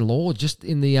blokes in Lords, just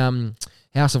in the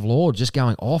House of Lords, just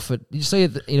going off? Did you see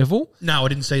it at the interval? No, I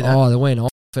didn't see that. Oh, they went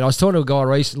off. And I was talking to a guy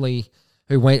recently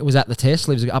who was at the test,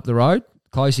 lives up the road.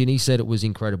 Closey, and he said it was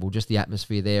incredible, just the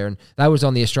atmosphere there. And they was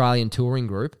on the Australian touring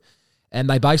group, and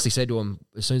they basically said to him,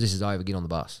 as soon as this is over, get on the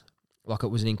bus. Like, it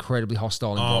was an incredibly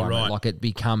hostile environment. Right. Like, it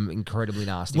become incredibly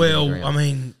nasty. Well, I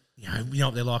mean, you know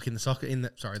what they're like in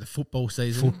the football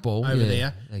season over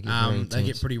there. They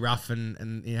get pretty rough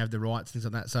and you have the riots, things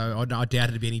like that. So I doubt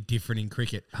it'd be any different in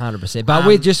cricket. 100%. But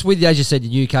with as you said,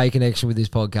 the UK connection with this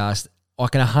podcast, I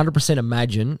can 100%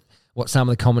 imagine what some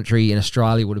of the commentary in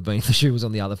Australia would have been if the shoe was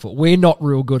on the other foot. We're not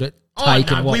real good at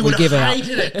taking what we give out.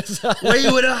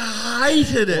 We would have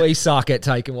hated it. We suck at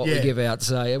taking what we give out,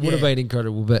 so it would have been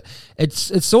incredible. But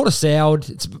it's sort of soured.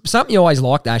 It's something you always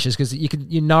liked, Ashes, because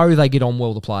you know they get on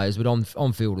well, the players, but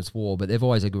on field it's war. But they've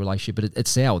always had a good relationship. But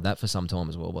it's soured that for some time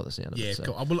as well, by the sound of it. Yeah, so.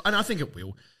 cool. And I think it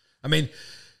will. I mean,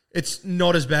 it's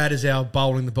not as bad as our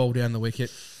bowling the ball down the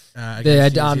wicket.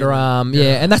 Underarm,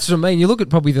 and that's what I mean. You look at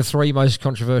probably the three most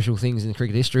controversial things in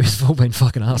cricket history has all been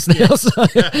fucking arse now, so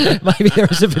maybe there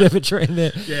is a bit of a trend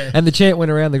there. Yeah. And the chant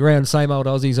went around the ground, same old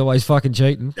Aussies always fucking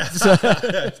cheating. So.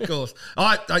 Of course.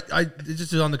 I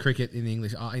just on the cricket in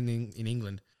English in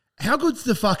England. How good's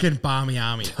the fucking Barmy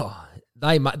Army? Oh,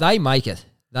 they make it.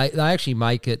 They actually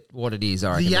make it what it is.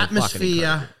 I reckon. The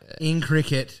atmosphere in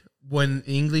cricket when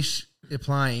English are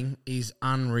playing is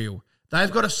unreal. They've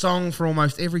got a song for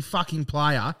almost every fucking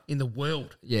player in the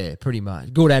world. Yeah, pretty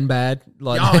much. Good and bad.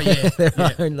 They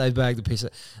bag the piss.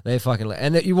 They're fucking...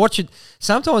 And you watch it...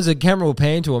 Sometimes the camera will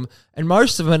pan to them, and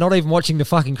most of them are not even watching the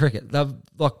fucking cricket. They've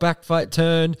like back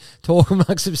turned, talking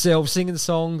amongst themselves, singing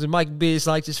songs and making beers,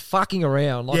 like just fucking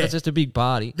around. Like it's just a big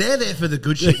party. They're there for the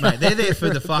good shit, mate. They're there for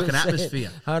the fucking atmosphere.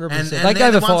 100%. And they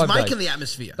go for 5 days. Making the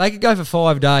atmosphere. They could go for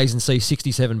 5 days and see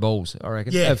 67 balls, I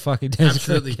reckon. Yeah,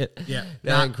 absolutely. Yeah.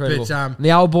 They're incredible. But,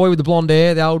 the old boy with the blonde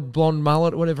hair, the old blonde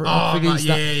mullet, whatever.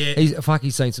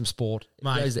 He's seen some sport.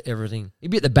 Mate. He goes to everything.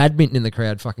 He'd be at the badminton in the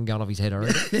crowd, fucking going off his head, I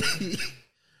reckon.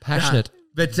 Passionate.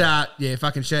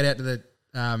 Fucking shout out to the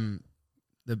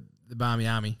Barmy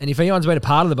Army. And if anyone's been a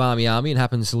part of the Barmy Army and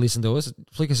happens to listen to us,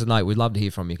 flick us a note. We'd love to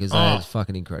hear from you because that is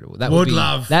fucking incredible. That would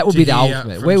be the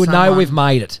ultimate. We would know we've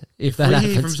made it if that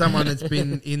happens. Hear from someone that's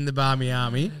been in the Barmy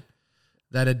Army,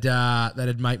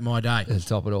 that'd make my day. Let's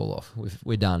top it all off.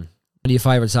 We're done. What are your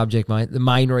favourite subject, mate? The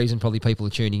main reason probably people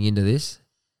are tuning into this,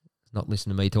 not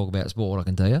listening to me talk about sport, I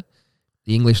can tell you.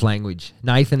 The English language.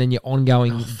 Nathan and your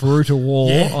ongoing brutal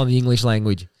war on the English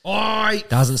language.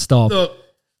 Doesn't stop. Look,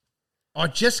 I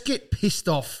just get pissed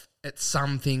off at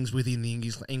some things within the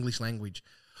English language.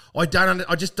 I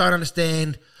just don't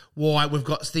understand why we've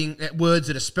got words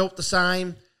that are spelt the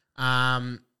same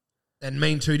and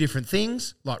mean two different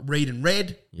things, like read and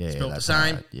read, spelt the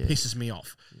same, pisses me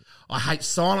off. I hate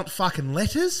silent fucking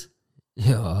letters.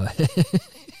 Yeah.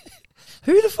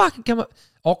 Who the fuck can come up?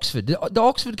 Oxford. Did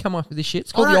Oxford come up with this shit?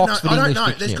 It's called the Oxford English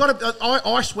Dictionary. There's got to.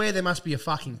 I swear there must be a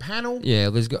fucking panel. Yeah,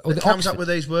 there's got that comes up with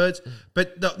these words.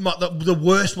 But the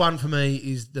worst one for me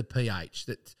is the PH.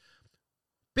 That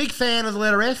big fan of the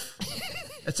letter F.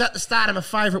 It's at the start of my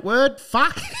favourite word.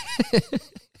 Fuck.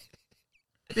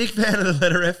 Big fan of the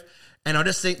letter F, and I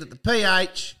just think that the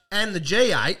PH and the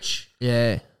GH.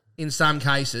 Yeah. In some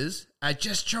cases, are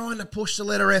just trying to push the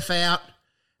letter F out,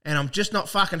 and I'm just not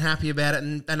fucking happy about it.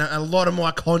 And a lot of my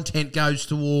content goes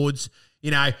towards,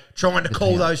 trying to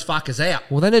call those fuckers out.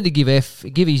 Well, they need to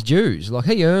give his dues. Like,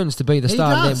 he earns to be the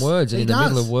start of them words and in the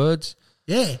middle of words.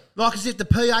 Yeah, like as if the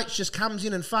PH just comes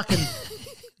in and fucking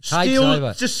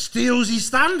steals his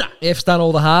thunder. F's done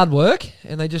all the hard work,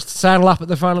 and they just saddle up at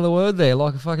the front of the word there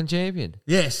like a fucking champion.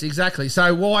 Yes, exactly.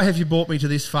 So why have you brought me to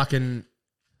this fucking...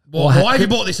 Why have you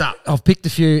brought this up? I've picked a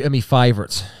few of my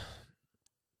favourites.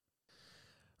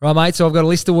 Right, mate, so I've got a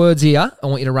list of words here I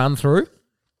want you to run through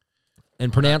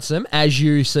and pronounce them as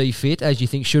you see fit, as you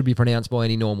think should be pronounced by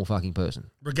any normal fucking person.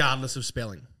 Regardless of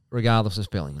spelling. Regardless of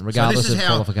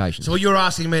qualifications. So what you're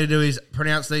asking me to do is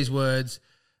pronounce these words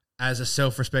as a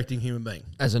self-respecting human being.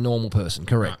 As a normal person,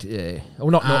 correct, right. Yeah.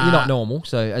 Well, you're not normal,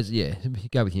 so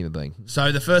go with human being.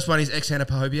 So the first one is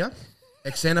xenophobia.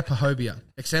 Xenophobia.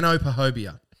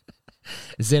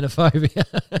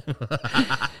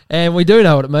 And we do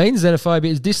know what it means.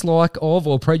 Xenophobia is dislike of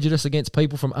or prejudice against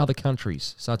people from other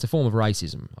countries. So it's a form of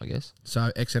racism, I guess.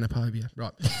 So xenophobia,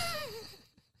 right.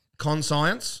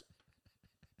 Conscience.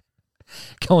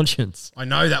 Conscience. I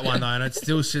know that one though, and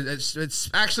it's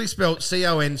actually spelled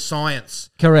C-O-N science.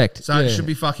 Correct. So it should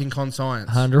be fucking conscience.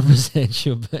 100%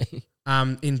 should be.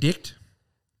 Indict.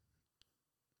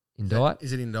 Indict?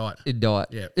 Is it indict? Indict.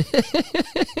 Yeah.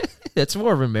 That's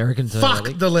more of an American term.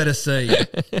 Fuck the letter C.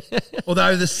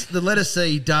 Although the letter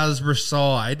C does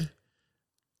reside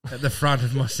at the front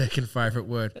of my second favourite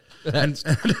word. And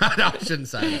no, I shouldn't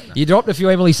say that. No. You dropped a few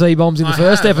Emily C bombs in the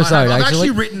first episode, I've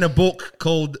actually. written a book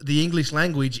called The English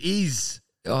Language is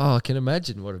Oh, I can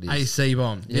imagine what it is. a C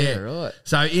bomb. Yeah, right.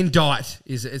 So indict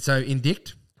is it? So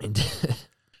indict.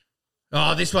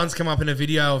 Oh, this one's come up in a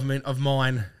video of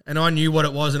mine, and I knew what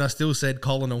it was, and I still said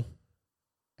colonel.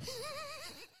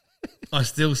 I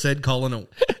still said colonel.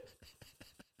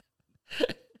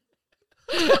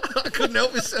 I couldn't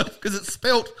help myself because it's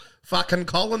spelt fucking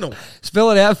colonel.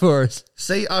 Spell it out for us.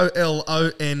 Colonel.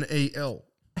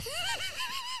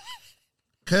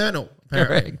 Colonel,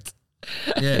 apparently. Correct.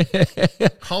 Yeah.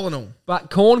 Colonel. But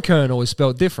corn kernel is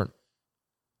spelled different.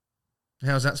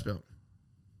 How's that spelled?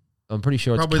 I'm pretty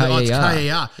sure it's Probably K-E-R. it's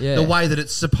K-E-R. Yeah. The way that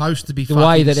it's supposed to be The fucking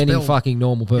way that any spelled. fucking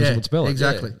normal person would spell it.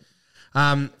 Exactly.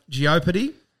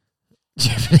 Jeopardy.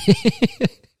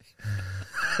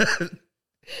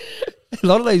 A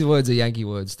lot of these words are Yankee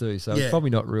words too, so Yeah. it's probably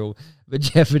not real. But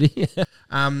Jeopardy.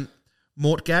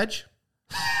 Mortgage.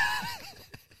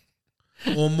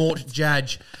 Or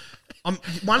mortgage. One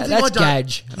thing That's I don't,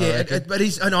 gage, I yeah, reckon. but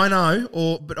and I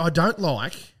know, but I don't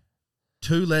like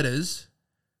two letters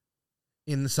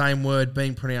in the same word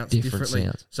being pronounced Different differently.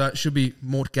 sounds. So it should be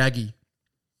mortgaggy.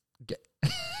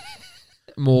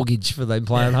 Mortgage for them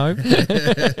playing home.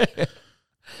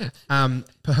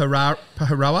 Paharoa.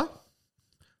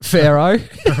 Pharaoh.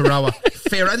 Paharoa.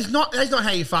 Pharaoh. That's not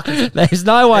how you fucking. There's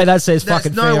no way that says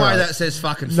fucking There's no Pharaoh. way that says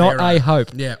fucking Not Pharaoh. a hope.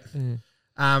 Yeah.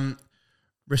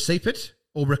 Receipt it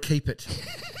or rekeep it.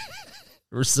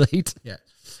 Receipt. Yeah.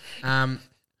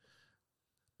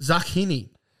 Zucchini.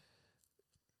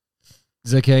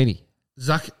 Zucchini.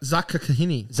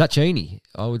 Zucchini. Zucchini,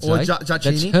 I would say. Or zucchini.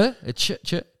 That's her. It's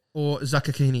ch. Or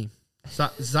zucchini.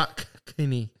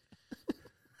 Zucchini.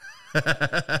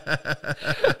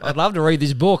 I'd love to read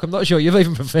this book. I'm not sure you've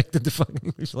even perfected the fucking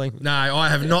English language. No, I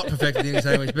have not perfected the English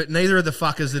language, but neither of the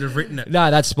fuckers that have written it.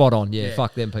 No, that's spot on. Yeah,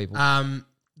 fuck them people.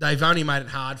 They've only made it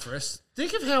hard for us.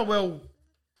 Think of how well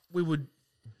we would...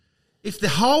 If the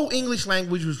whole English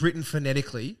language was written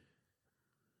phonetically,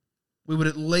 we would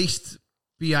at least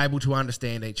be able to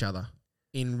understand each other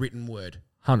in written word.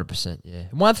 100%, yeah.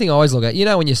 And one thing I always look at,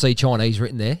 when you see Chinese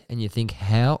written there and you think,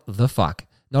 how the fuck?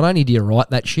 Not only do you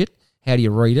write that shit, how do you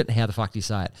read it and how the fuck do you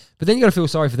say it? But then you got to feel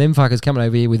sorry for them fuckers coming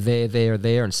over here with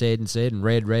there, and said, and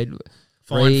read.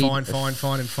 Fine, and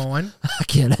fine.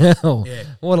 Fucking hell. Yeah.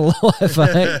 What a life,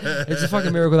 eh? It's a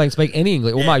fucking miracle they can speak any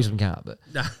English. Well, most of them can't, but...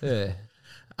 No. Yeah.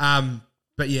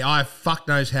 But yeah, I fuck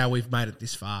knows how we've made it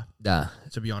this far, Nah,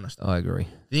 to be honest. I agree.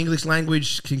 The English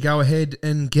language can go ahead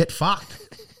and get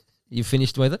fucked. You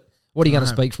finished with it? What are you going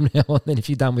to speak from now on then if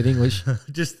you're done with English?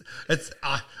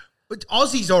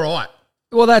 Aussie's all right.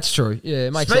 Well, that's true. Yeah,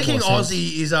 it makes a lot Speaking more sense.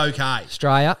 Aussie is okay.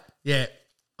 Australia? Yeah,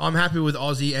 I'm happy with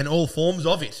Aussie and all forms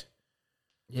of it.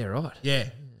 Yeah, right. Yeah,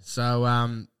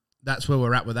 so that's where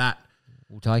we're at with that.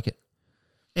 We'll take it.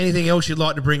 Anything else you'd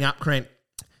like to bring up, Crent?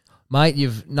 Mate,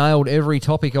 you've nailed every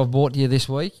topic I've brought to you this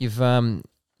week. You've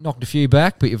knocked a few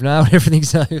back, but you've nailed everything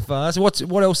so far. So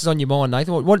what else is on your mind,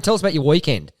 Nathan? Tell us about your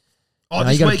weekend. Oh, You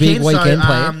this got a big weekend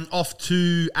planned? off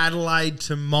to Adelaide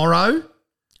tomorrow.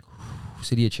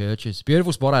 City of Churches.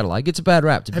 Beautiful spot, Adelaide. Gets a bad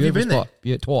rap. It's a Have you beautiful been spot.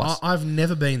 Yeah, twice. I've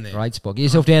never been there. Great spot. Get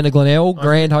yourself down to Glenelg,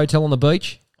 Grand Hotel on the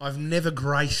beach. I've never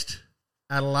graced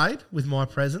Adelaide with my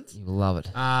presence. You'll love it.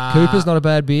 Cooper's not a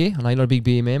bad beer. I know you're not a big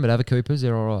beer man, but have a Cooper's.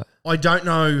 They're all right. I don't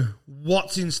know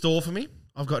what's in store for me.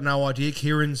 I've got no idea.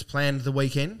 Kieran's planned the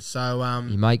weekend, so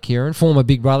Your mate Kieran, former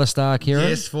Big Brother star Kieran.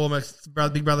 yes, former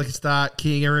Big Brother star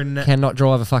Kieran Cannot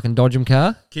drive a fucking Dodgem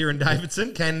car.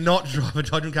 Davidson cannot drive a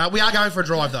Dodgem car. We are going for a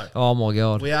drive though. Oh, my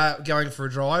God. We are going for a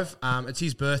drive. It's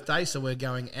his birthday, so we're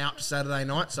going out Saturday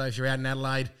night. So if you're out in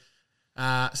Adelaide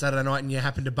Saturday night and you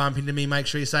happen to bump into me, make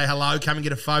sure you say hello. Come and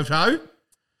get a photo.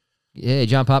 Yeah,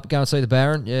 jump up, go and see the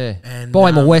Baron. Yeah. And, buy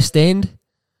him a West End.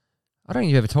 I don't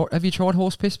think you've ever have you tried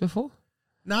horse piss before?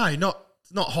 No, not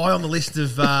high on the list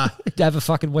of. To have a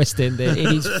fucking West End there. It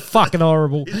is fucking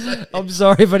horrible. I'm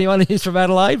sorry if anyone is from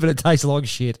Adelaide, but it tastes like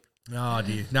shit. Oh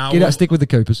dear, no. Get out, stick with the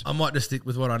Coopers. I might just stick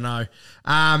with what I know.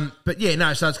 But yeah,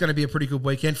 no. So it's going to be a pretty good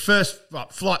weekend. First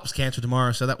flight was cancelled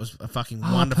tomorrow, so that was a fucking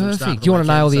wonderful perfect. start. Do you want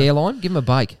to nail the airline? Give them a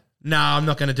bake. No, I'm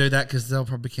not going to do that because they'll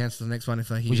probably cancel the next one if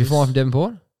they hear. Was you flying from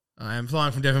Devonport? I am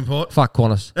flying from Devonport. Fuck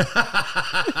Qantas.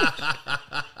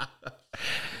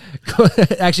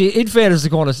 Actually, in fairness to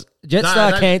Qantas,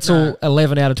 Jetstar cancel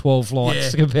 11 out of 12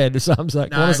 flights compared to some. So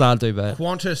Qantas aren't too bad.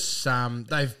 Qantas,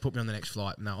 they've put me on the next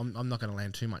flight. No, I'm not going to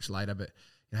land too much later, but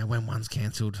when one's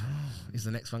cancelled, is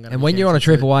the next one going to be And when you're on a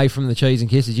trip away from the cheese and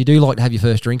kisses, you do like to have your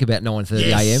first drink about 9:30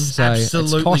 a.m. So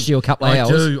absolutely. it's cost you a couple of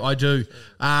hours. I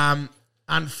do.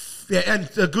 and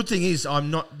the good thing is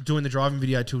I'm not doing the driving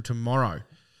video till tomorrow.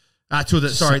 Till the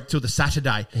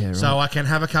Saturday. Yeah, right. So I can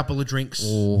have a couple of drinks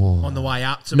on the way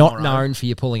up tomorrow. Not known for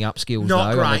your pulling up skills,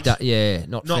 not though. Great.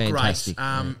 Not fantastic.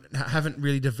 Great. Haven't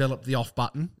really developed the off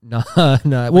button. No.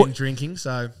 When drinking,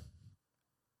 so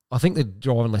I think the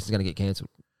driving lesson's going to get cancelled.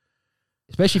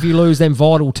 Especially if you lose them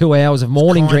vital 2 hours of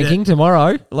morning drinking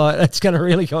tomorrow. Like, that's going to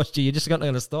really cost you. You're just not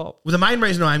going to stop. Well, the main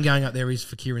reason I am going up there is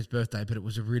for Kieran's birthday, but it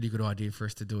was a really good idea for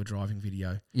us to do a driving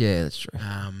video. Yeah, that's true.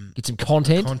 Get some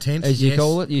content, as you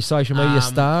call it, you social media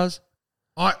stars.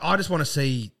 I just want to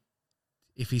see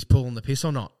if he's pulling the piss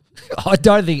or not. I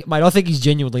don't think, mate, I think he's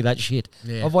genuinely that shit.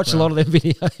 Yeah, I've watched a lot of them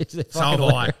videos. So have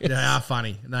I. They are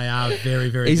funny. They are very,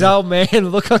 very His good. old man,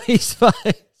 look on his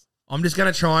face. I'm just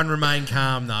going to try and remain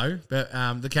calm, though. But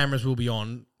the cameras will be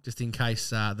on just in case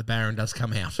the Baron does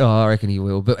come out. Oh, I reckon he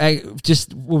will. But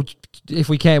if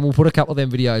we can, we'll put a couple of them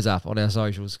videos up on our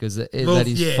socials because that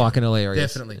is fucking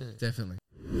hilarious. Definitely.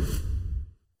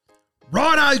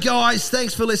 Righto, guys.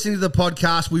 Thanks for listening to the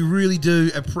podcast. We really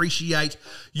do appreciate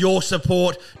your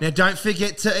support. Now, don't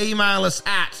forget to email us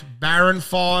at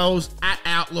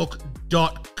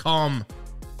baronfiles@outlook.com.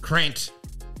 Crent.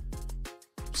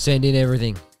 Send in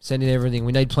everything.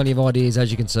 We need plenty of ideas, as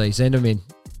you can see. Send them in.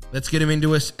 Let's get them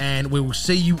into us, and we will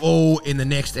see you all in the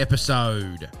next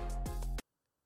episode.